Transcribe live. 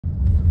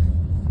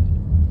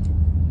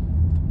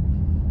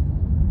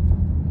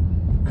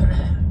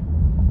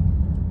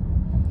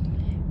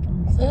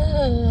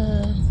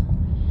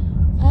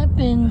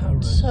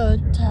I'm so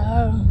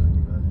tired.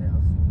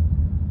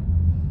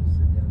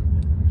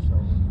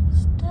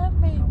 Stop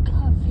me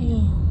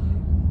coffee.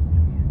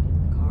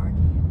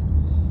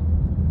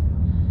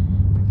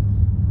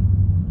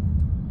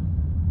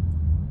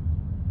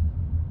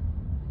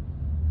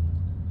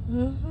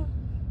 Mm-hmm.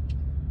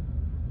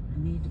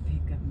 I need to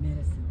pick up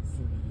medicine at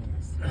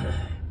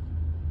CVS.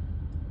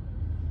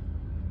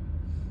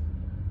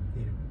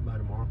 Need it by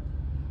tomorrow?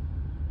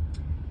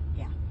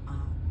 Yeah,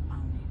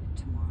 I'll need it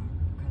tomorrow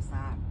because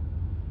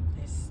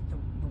this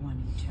the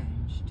one he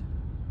changed.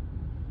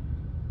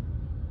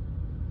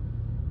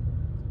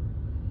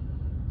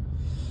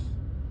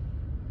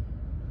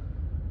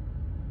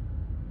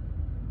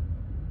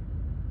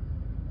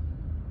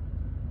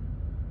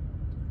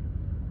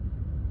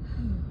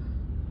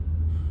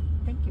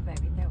 Thank you,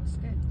 baby. That was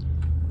good.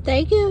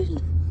 Thank you.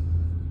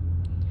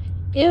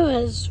 It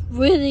was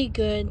really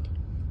good.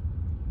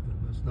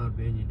 It must not have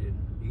been you didn't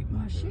eat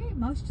Well, much. she ate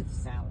most of the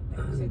salad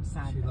that was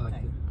inside She the liked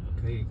thing.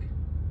 the cake.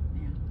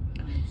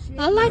 Yeah. She ate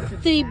I most like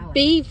of the salad.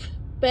 beef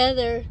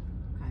better. Okay.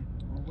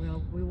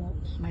 Well, we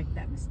won't make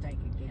that mistake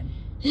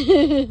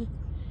again.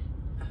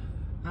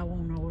 I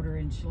won't order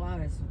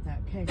enchiladas without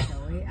queso.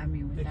 I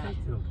mean, They without.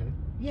 tasted okay.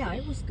 Yeah,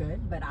 it was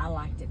good, but I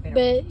liked it better.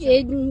 But with chili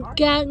it con carne.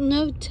 got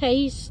no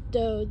taste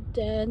though,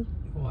 Dad.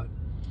 What?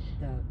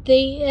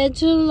 The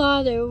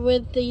enchilada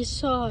with the Did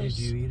sauce.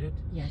 you eat it?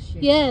 Yes,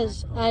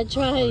 Yes, Oh, I thought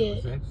tried it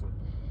was it.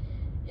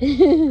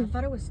 excellent. I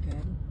thought it was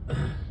good.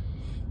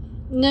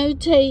 No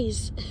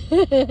taste.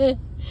 It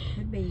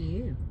Could be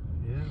you.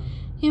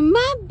 Yeah.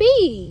 might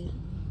be.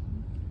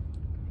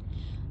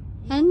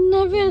 I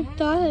never It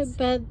thought happens.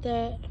 about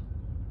that.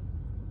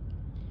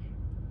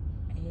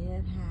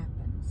 It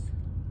happens.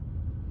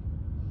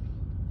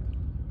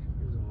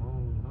 There's a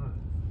long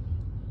line.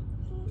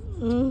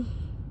 Mm.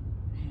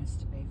 It has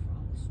to be for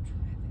all this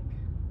traffic.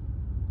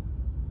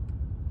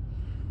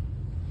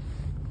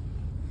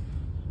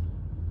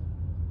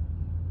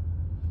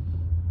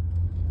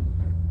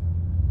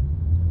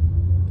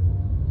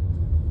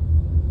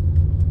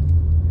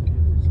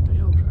 This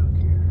mail truck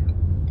here.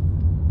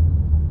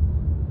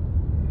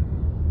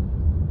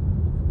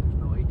 There's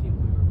no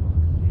 18-wheeler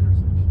blocking the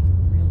intersection.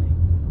 Really.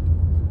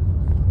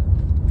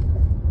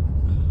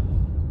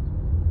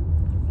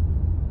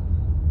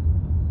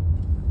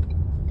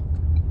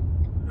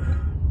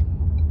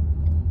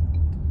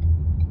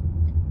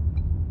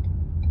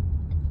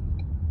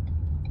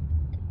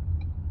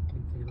 I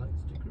think they like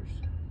stickers.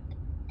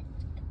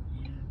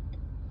 Yeah.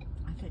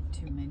 I think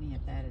too many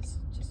of that is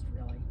just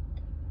really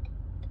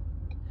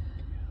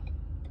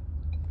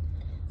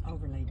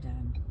overly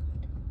done.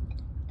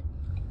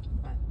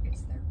 But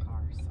it's their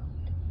car, so.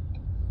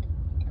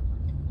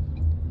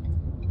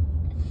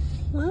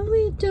 Why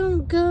we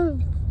don't go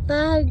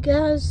Five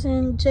Guys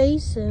and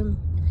Jason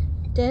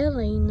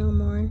Deli no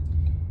more?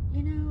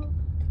 You know,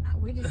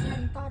 we just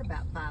hadn't thought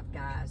about Five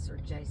Guys or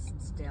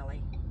Jason's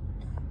Deli.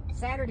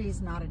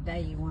 Saturday's not a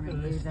day you want to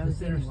do This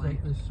those anyway.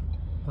 interstate, this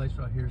place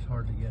right here is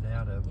hard to get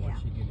out of once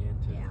Yeah. you get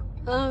into Yeah. it.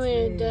 Oh, It's it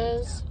really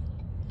does. tough.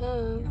 You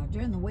Oh. know,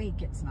 during the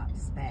week it's not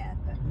as bad,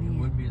 but I mean, it man,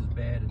 wouldn't be as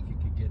bad if you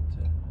could get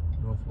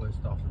to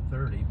northwest off of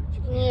 30, but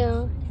you can't, Yeah.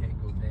 so you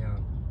can't go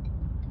down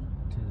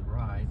to the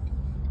right.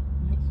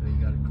 So you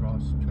got to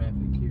cross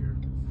traffic here.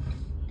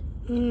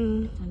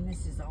 Mm. and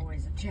this is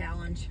always a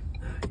challenge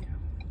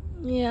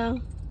Yeah.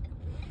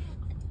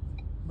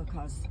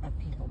 because of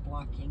people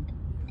blocking.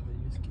 Yeah,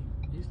 they just keep.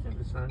 They used to have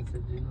a sign that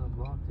said "Do not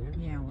block" there.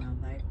 Yeah, well,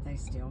 they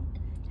still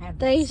have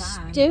They that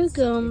sign. still It's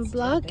gonna still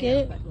block there,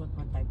 it. But look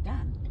what they've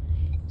done.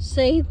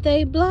 Say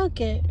they block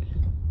it.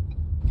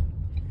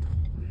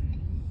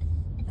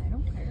 They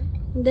don't care.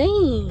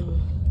 Dang.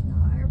 No,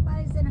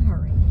 everybody's in a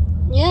hurry.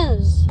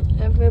 Yes,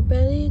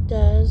 everybody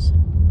does.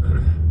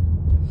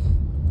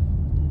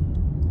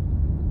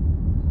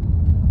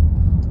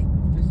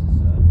 This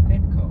is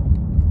Petco.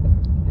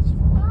 It's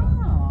for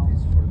Oh.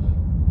 it's for the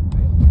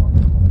mail truck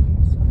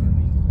companies.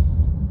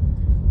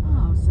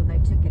 Oh, so they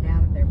took it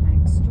out of their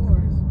main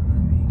store.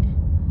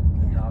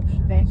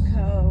 Adoptions.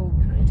 Vetco,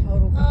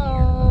 Total Care,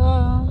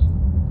 Oh,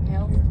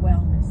 Health,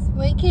 Wellness.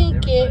 we can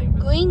get Everything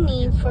but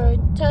Greenie the for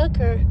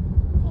Tucker.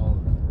 All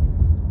of it.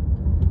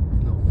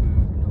 No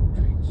food, no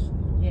treats,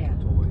 no Yeah,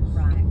 toys.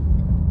 right.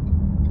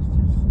 It's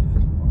just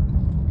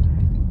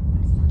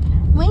That's not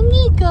bad. We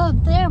need to go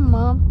there,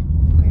 Mom.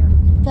 Where?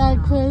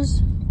 That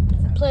close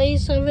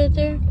place over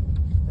there.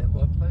 that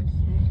what place?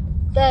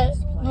 That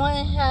Close place.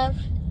 one half.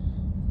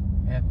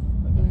 Half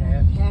of a Yeah,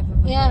 half. half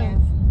of a Yeah.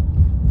 half.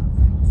 No,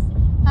 thanks.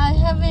 I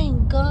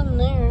haven't gone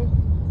there.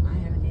 I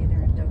haven't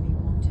either and don't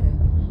even want to.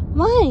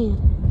 Why?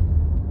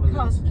 Well,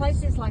 Because it's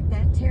places like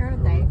that, Tara,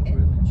 really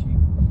cheap.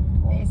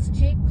 it's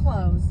cheap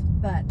clothes,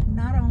 but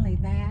not only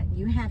that,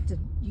 you have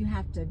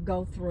to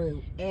go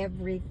through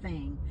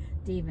everything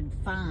to even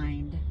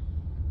find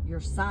your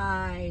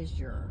size,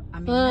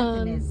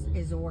 nothing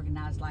is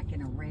organized like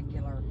in a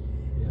regular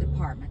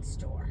department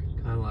store.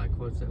 Kind of like,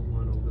 what's that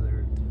one over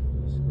there?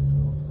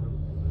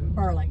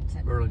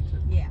 Burlington.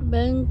 Burlington. Yeah.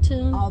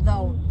 Benton.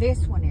 Although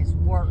this one is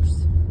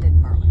worse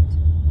than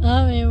Burlington.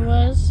 Oh, it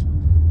was.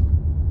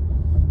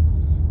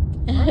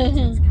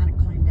 Burlington's kind of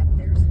cleaned up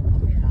theirs a little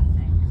bit, I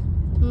think.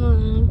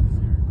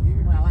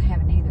 Well, I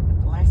haven't either,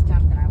 but the last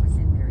time that I was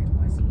in there, it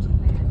wasn't too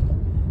bad.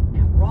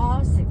 Now,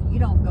 Ross, if you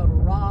don't go to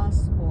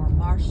Ross or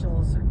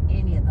Marshall's or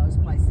any of those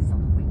places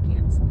on the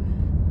weekends,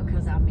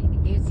 because I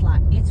mean,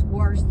 it's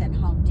worse than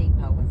Home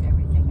Depot with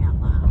everything out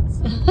miles.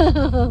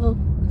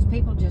 Because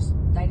people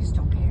they just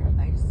don't care.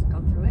 They just go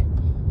through it,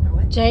 throw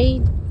it.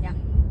 JD Don't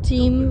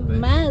put it back. Don't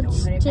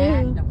Mats put it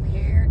back, too. don't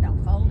care,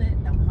 don't fold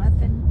it, don't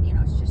nothing. You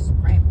know, it's just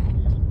scrap packed.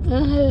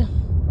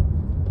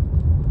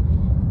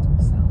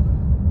 So.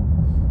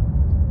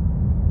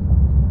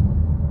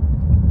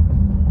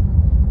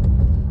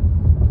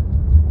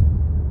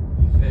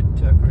 You fed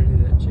Tucker any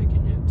of that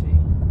chicken yet, T?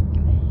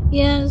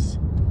 Yes,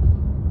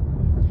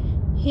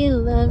 he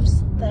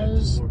loves I got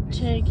those 2 more pieces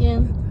chicken.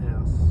 at the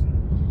house.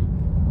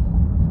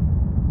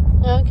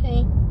 Okay.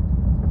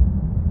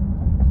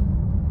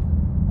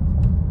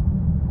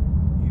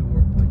 You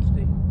work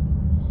Wednesday?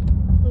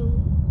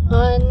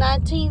 On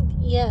 19th,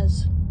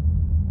 yes.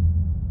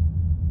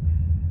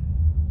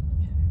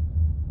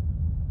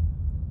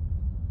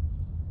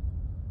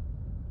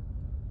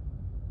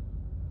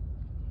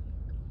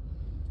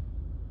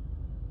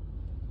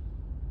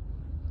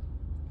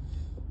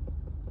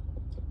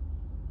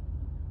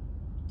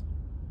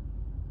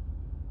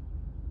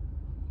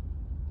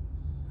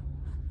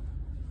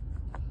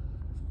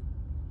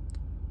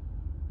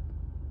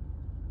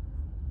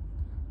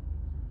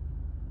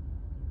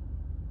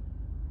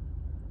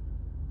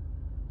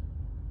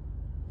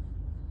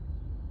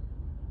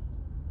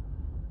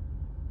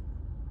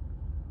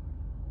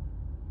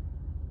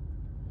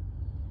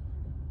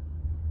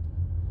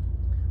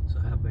 So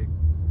how big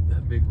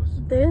was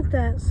There's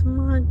that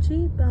small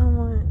Jeep I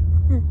want.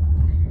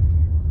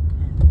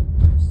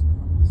 Just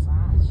normal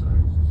size.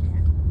 Yeah.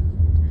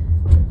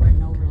 It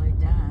wasn't overly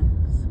done.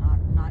 It's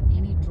not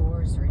any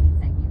drawers or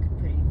anything. You could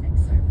put anything,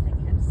 so everything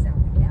had to sit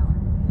on the counter.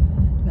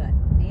 But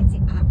Nancy, I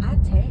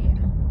tell you,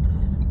 I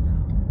don't know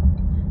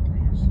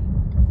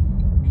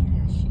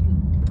how she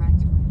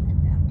practically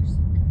lived out her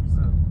suitcase.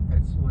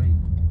 that's the way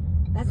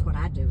That's what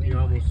I do you're anyway.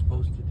 almost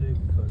supposed to do,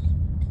 because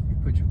you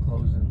put your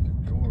clothes in the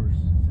drawers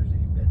if there's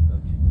any bed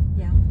bugs.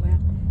 Yeah, well,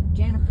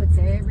 Jana puts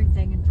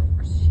everything in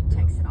drawers. She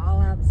takes it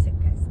all out of the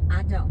suitcase.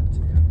 I don't.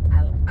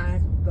 I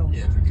go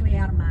Yeah. strictly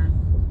out of mine.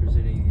 If there's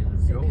any in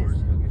the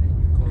drawers, they'll get in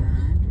your I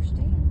clothes.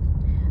 understand.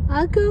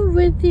 I'll go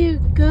with you.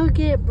 Go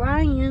get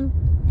Brian.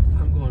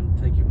 I'm going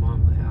to take your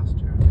mom to the house,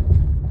 Jeremy.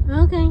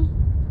 Okay.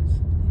 He's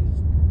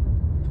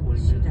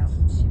 20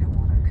 minutes. She don't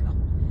want to go.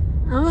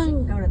 I'm She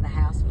can gonna, go to the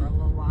house for a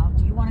little while.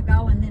 Do you want to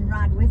go and then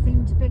ride with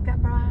him to pick up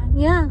Brian?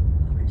 yeah.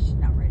 Okay, she's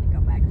not ready to go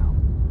back home.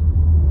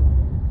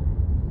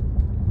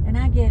 And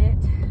I get it.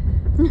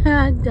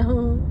 I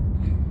don't.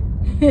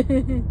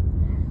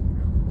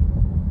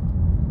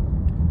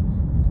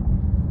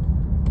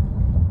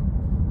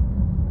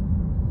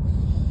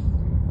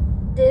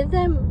 Did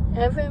they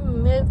ever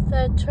move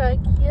that truck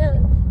yet?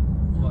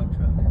 What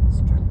truck?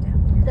 Struck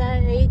down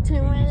That 18 Can you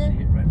see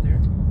minute? it right there?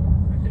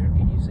 Right there?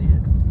 Can you see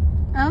it?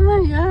 Oh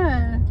my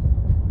god.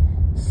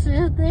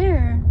 Sit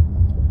there.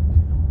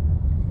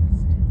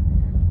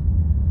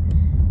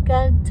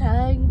 Got a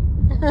tag.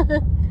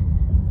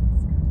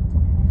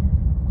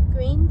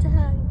 Green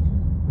tag.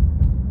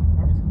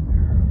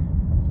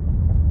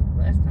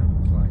 Last time it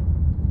was like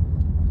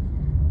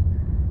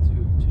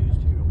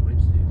Tuesday or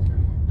Wednesday.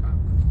 Time.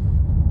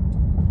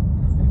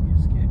 Maybe a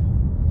schedule.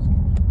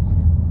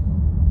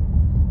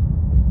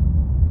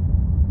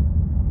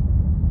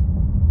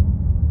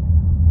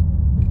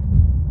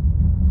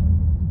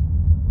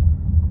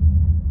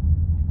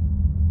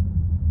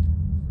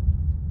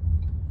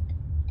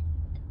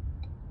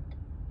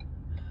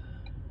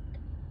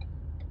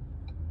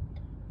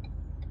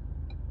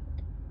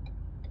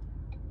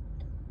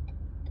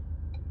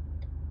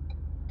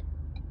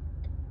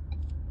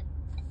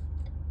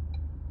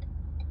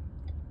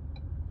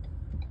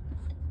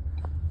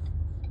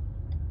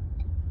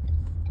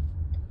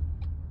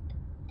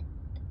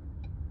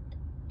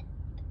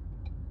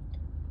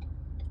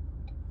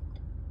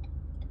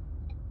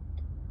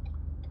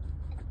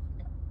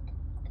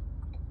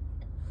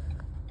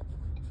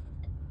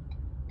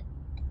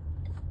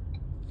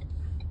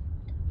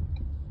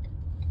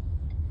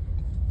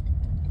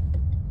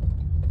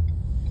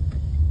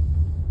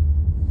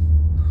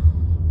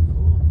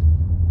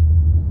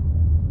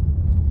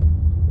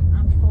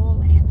 I'm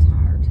full and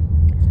tired.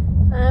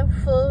 I'm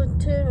full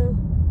too.